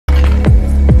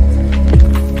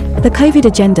The COVID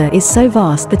agenda is so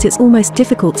vast that it's almost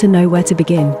difficult to know where to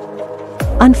begin.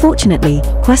 Unfortunately,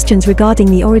 questions regarding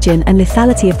the origin and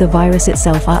lethality of the virus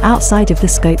itself are outside of the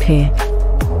scope here,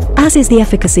 as is the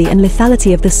efficacy and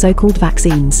lethality of the so-called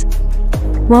vaccines.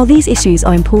 While these issues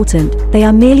are important, they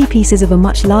are merely pieces of a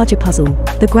much larger puzzle,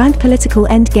 the grand political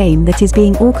endgame that is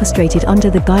being orchestrated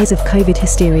under the guise of COVID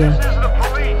hysteria.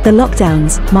 The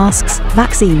lockdowns, masks,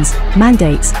 vaccines,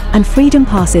 mandates, and freedom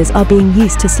passes are being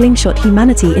used to slingshot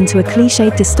humanity into a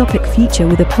clichéd dystopic future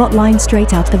with a plotline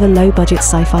straight out of a low-budget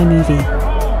sci-fi movie.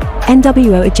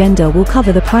 NWO Agenda will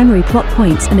cover the primary plot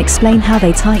points and explain how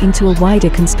they tie into a wider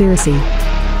conspiracy.